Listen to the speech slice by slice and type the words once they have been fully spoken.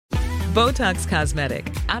Botox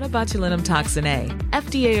Cosmetic, out of botulinum toxin A,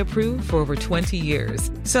 FDA approved for over 20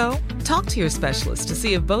 years. So, talk to your specialist to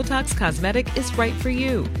see if Botox Cosmetic is right for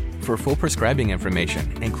you. For full prescribing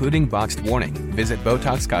information, including boxed warning, visit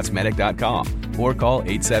BotoxCosmetic.com or call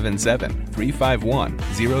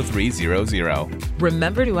 877-351-0300.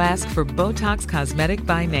 Remember to ask for Botox Cosmetic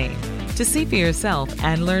by name. To see for yourself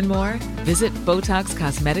and learn more, visit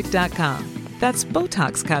BotoxCosmetic.com. That's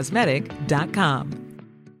BotoxCosmetic.com.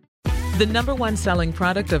 The number one selling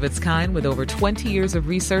product of its kind with over 20 years of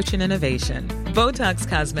research and innovation. Botox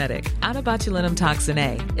Cosmetic, out of botulinum toxin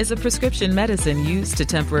A, is a prescription medicine used to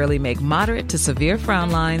temporarily make moderate to severe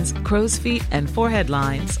frown lines, crow's feet, and forehead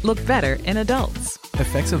lines look better in adults.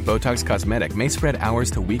 Effects of Botox Cosmetic may spread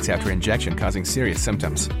hours to weeks after injection, causing serious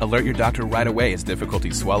symptoms. Alert your doctor right away as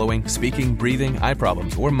difficulty swallowing, speaking, breathing, eye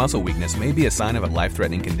problems, or muscle weakness may be a sign of a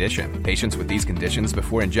life-threatening condition. Patients with these conditions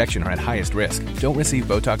before injection are at highest risk. Don't receive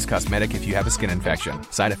Botox Cosmetic if you have a skin infection.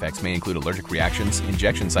 Side effects may include allergic reactions,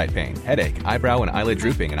 injection site pain, headache, eyebrow and eyelid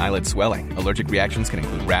drooping, and eyelid swelling. Allergic reactions can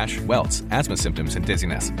include rash, welts, asthma symptoms, and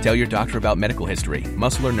dizziness. Tell your doctor about medical history,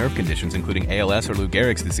 muscle or nerve conditions including ALS or Lou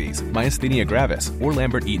Gehrig's disease, myasthenia gravis, or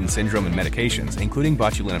Lambert-Eaton syndrome, and medications, including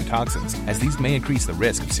botulinum toxins, as these may increase the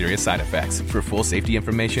risk of serious side effects. For full safety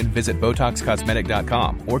information, visit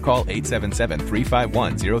BotoxCosmetic.com or call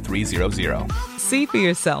 877-351-0300. See for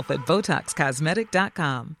yourself at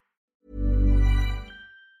BotoxCosmetic.com.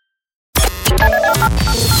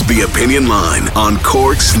 The Opinion Line on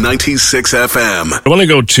Cork's 96 FM. I want to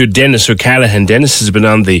go to Dennis O'Callaghan. Dennis has been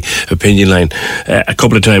on the Opinion Line a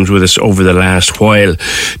couple of times with us over the last while,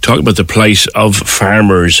 talking about the plight of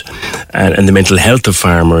farmers and the mental health of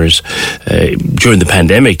farmers during the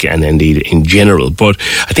pandemic and indeed in general. But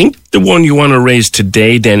I think the one you want to raise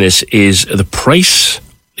today, Dennis, is the price,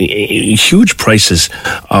 huge prices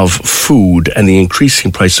of food and the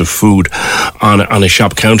increasing price of food on a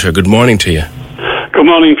shop counter. Good morning to you. Good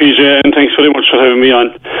morning, PJ, and thanks very much for having me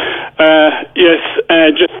on.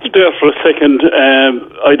 Just there for a second,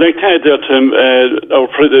 I'd like to add there to our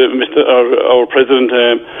President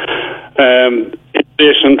in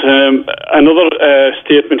relation to another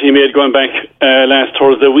statement he made going back last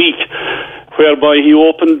Thursday week, whereby he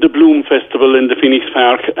opened the Bloom Festival in the Phoenix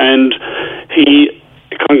Park, and he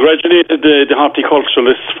congratulated the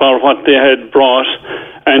horticulturalists for what they had brought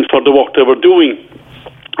and for the work they were doing.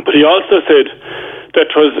 But he also said that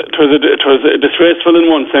it was disgraceful in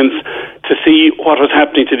one sense to see what was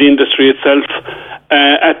happening to the industry itself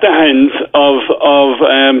at the hands of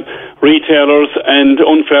retailers and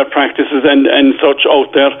unfair practices and such out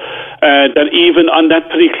there, that even on that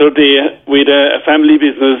particular day, with a family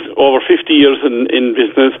business over 50 years in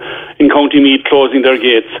business in County Meath closing their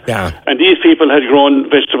gates. Yeah. And these people had grown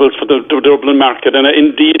vegetables for the Dublin market. And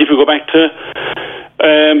indeed, if you go back to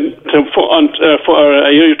a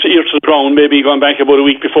year to the ground, maybe going back about a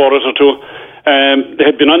week before it or two, they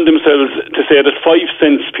had been on themselves to say that 5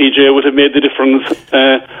 cents, PJ, would have made the difference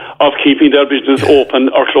of keeping their business open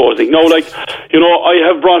or closing. Now, I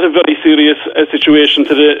have brought a very serious situation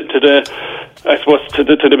to the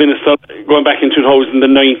minister going back in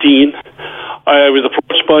 2019. I was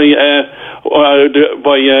approached by our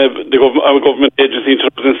government agency in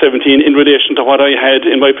 2017 in relation to what I had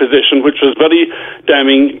in my possession, which was very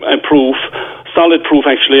damning solid proof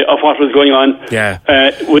actually of what was going on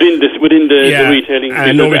within the retailing.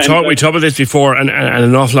 I know we talked about this before, and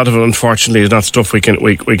an awful lot of it, unfortunately, is not stuff we can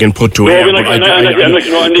put to air.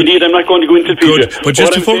 Indeed, I'm not going to go into good, but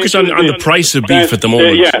just to focus on the price of beef at the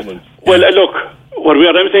moment. Look. What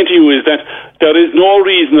I'm saying to you is that there is no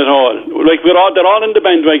reason at all. They're all in the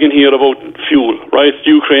bandwagon here about fuel, right?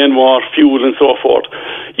 Ukraine war, fuel, and so forth.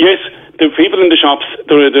 Yes, the people in the shops,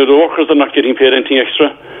 the workers are not getting paid anything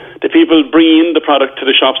extra. The people bringing the product to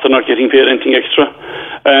the shops are not getting paid anything extra.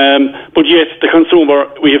 But yet, the consumer,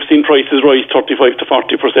 we have seen prices rise 35 to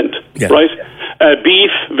 40%, right?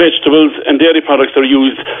 Beef, vegetables, and dairy products are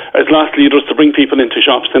used as loss leaders to bring people into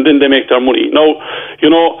shops, and then they make their money. Now,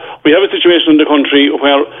 we have a situation in the country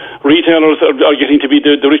where retailers are getting to be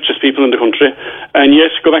the richest people in the country. And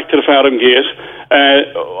yes, go back to the farm gate.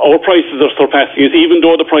 Our prices are surpassing it, even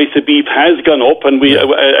though the price of beef has gone up, and we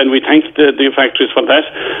thank the factories for that.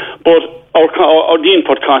 But the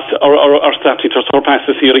input costs are starting to surpass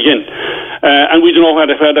us here again. And we don't know where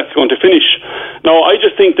that's going to finish. Now, I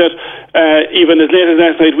just think that even as late as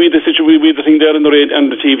last night, we had the thing there on the radio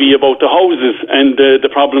and the TV about the houses and the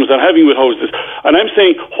problems they're having with houses. And I'm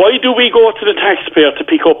saying, why do we go to the taxpayer to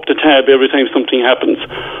pick up the tab every time something happens?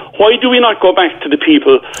 Why do we not go back to the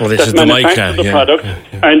people that manufacture the product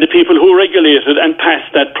and the people who regulate it and pass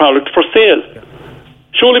that product for sale?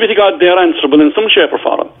 Surely be to God they're answerable in some shape or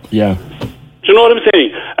form. Yeah. Do you know what I'm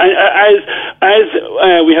saying? And as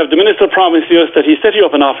we have the Minister promising us that he's setting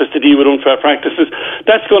up an office to deal with unfair practices,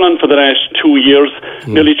 that's gone on for the last 2 years,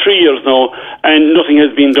 nearly 3 years now, and nothing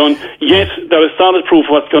has been done. Yet there is solid proof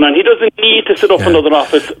of what's going on. He doesn't need to set up another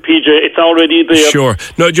office, PJ. It's already there. Sure.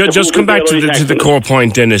 No, just come back to the core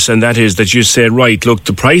point, Dennis, and that is that you said, right, look,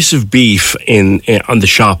 the price of beef on the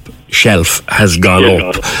shop shelf has gone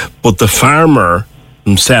up, but the farmer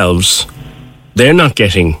themselves, they're not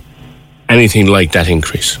getting anything like that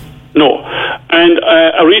increase. No. And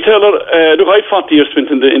a retailer, look, I've 40 years spent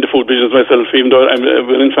in the food business myself, even though I'm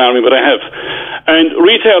in farming, but I have. And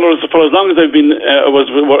retailers, for as long as I've been, was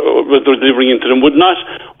delivering into them, would not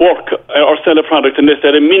work or sell a product unless they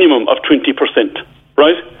had a minimum of 20%,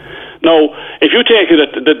 right? Now, if you take it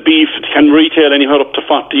that beef can retail anywhere up to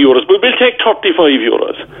 40 euros, but we'll take 35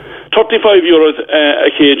 euros. 35 euros a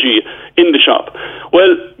kg in the shop.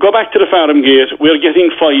 Well, go back to the farm gate. We're getting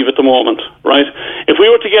 5 at the moment, right? If we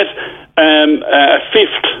were to get a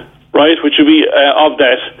fifth, right, which would be of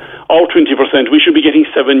that, or 20%, we should be getting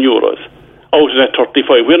 7 euros out of that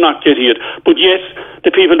 35. We're not getting it. But yes,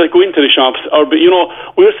 the people that go into the shops are,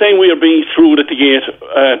 we're saying we are being screwed at the gate,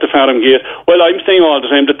 the farm gate. Well, I'm saying all the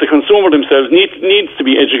time that the consumer themselves needs to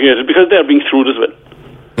be educated because they're being screwed as well.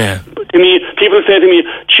 Yeah. To me, people say to me,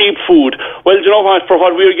 cheap food. Well, do you know what? For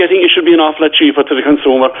what we're getting, it should be an awful lot cheaper to the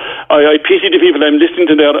consumer. I pity the people I'm listening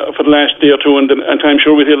to there for the last day or two, and I'm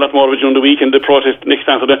sure we'll hear a lot more of it during the week and the protest next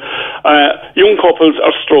Saturday. Young couples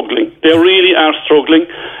are struggling. They really are struggling.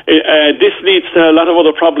 This leads to a lot of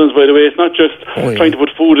other problems, by the way. It's not just trying to put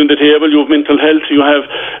food on the table. You have mental health. You have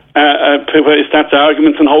it starts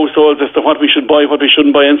arguments in households as to what we should buy, what we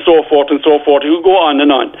shouldn't buy, and so forth and so forth. You go on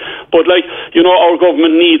and on. But our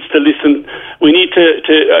government needs to listen. We need to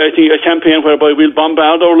I think, a campaign whereby we'll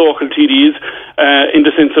bombard our local TDs in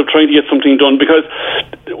the sense of trying to get something done, because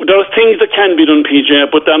there are things that can be done,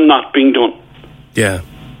 PJ, but they're not being done. Yeah.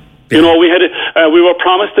 You know, we were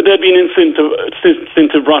promised that there'd be an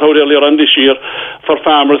incentive brought out earlier on this year for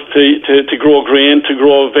farmers to grow grain, to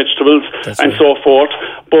grow vegetables, so forth.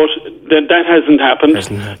 But that hasn't happened.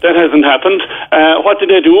 That hasn't happened. What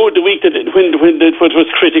did they do the week when it was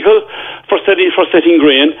critical for setting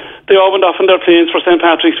grain? They all went off on their planes for St.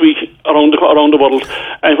 Patrick's Week around the world.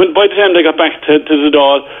 And by the time they got back to the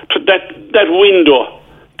door, that window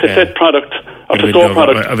to set product or to store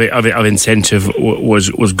product of incentive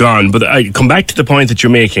was gone. But I come back to the point that you're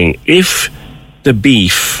making. If the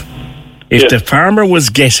farmer was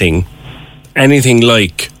getting anything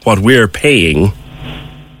like what we're paying,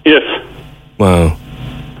 yes. Wow.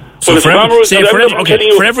 So for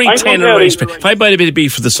every tenner, if I buy a bit of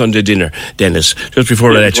beef for the Sunday dinner, Dennis, just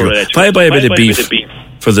before I let you go, if I buy a bit of beef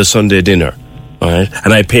for the Sunday dinner, all right,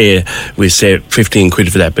 and I pay, we say, 15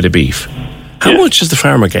 quid for that bit of beef, how much is the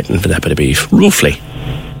farmer getting for that bit of beef, roughly?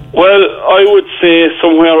 Well, I would say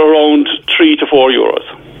somewhere around 3 to 4 euros.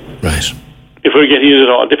 Right. If we're getting it at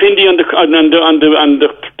all, depending on the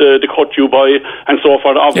cut you buy and so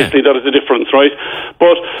forth. Obviously, there is a difference, right?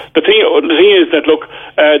 But the thing is that look,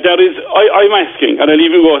 there is. I'm asking, and I'll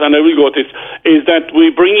even go, and I will go to this, is that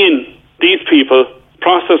we bring in these people,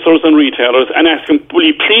 processors and retailers, and ask them, will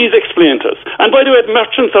you please explain to us? And by the way,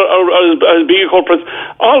 merchants are big corporates,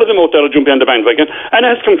 all of them out there are jumping on the bandwagon, and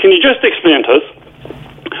ask them, can you just explain to us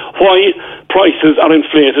why prices are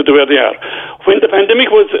inflated the way they are? When the pandemic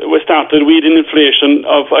was started, we had an inflation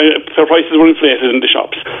of prices were inflated in the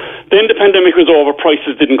shops. Then the pandemic was over,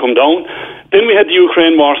 prices didn't come down. Then we had the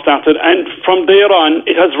Ukraine war started, and from there on,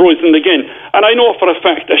 it has risen again. And I know for a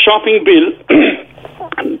fact, a shopping bill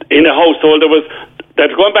in a household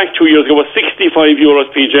that going back 2 years ago was 65 euros,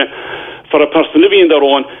 PJ, for a person living in their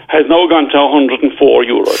own, has now gone to 104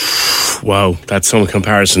 euros. Wow, that's some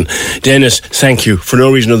comparison. Dennis, thank you. For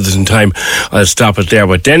no reason other than time, I'll stop it there.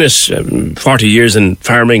 But Dennis, 40 years in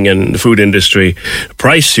farming and the food industry, the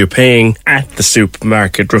price you're paying at the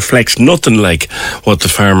supermarket reflects nothing like what the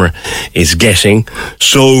farmer is getting.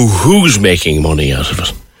 So who's making money out of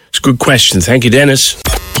it? It's a good question. Thank you, Dennis.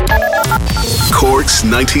 Cork's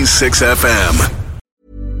 96 FM.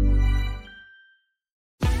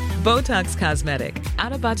 Botox Cosmetic,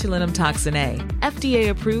 out of botulinum toxin A,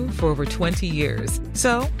 FDA approved for over 20 years.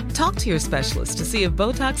 So, talk to your specialist to see if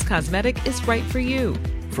Botox Cosmetic is right for you.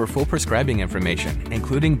 For full prescribing information,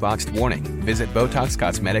 including boxed warning, visit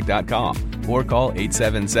BotoxCosmetic.com or call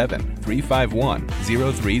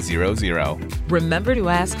 877-351-0300. Remember to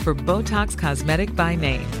ask for Botox Cosmetic by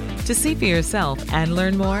name. To see for yourself and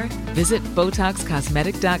learn more, visit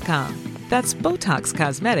BotoxCosmetic.com. That's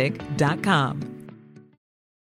BotoxCosmetic.com.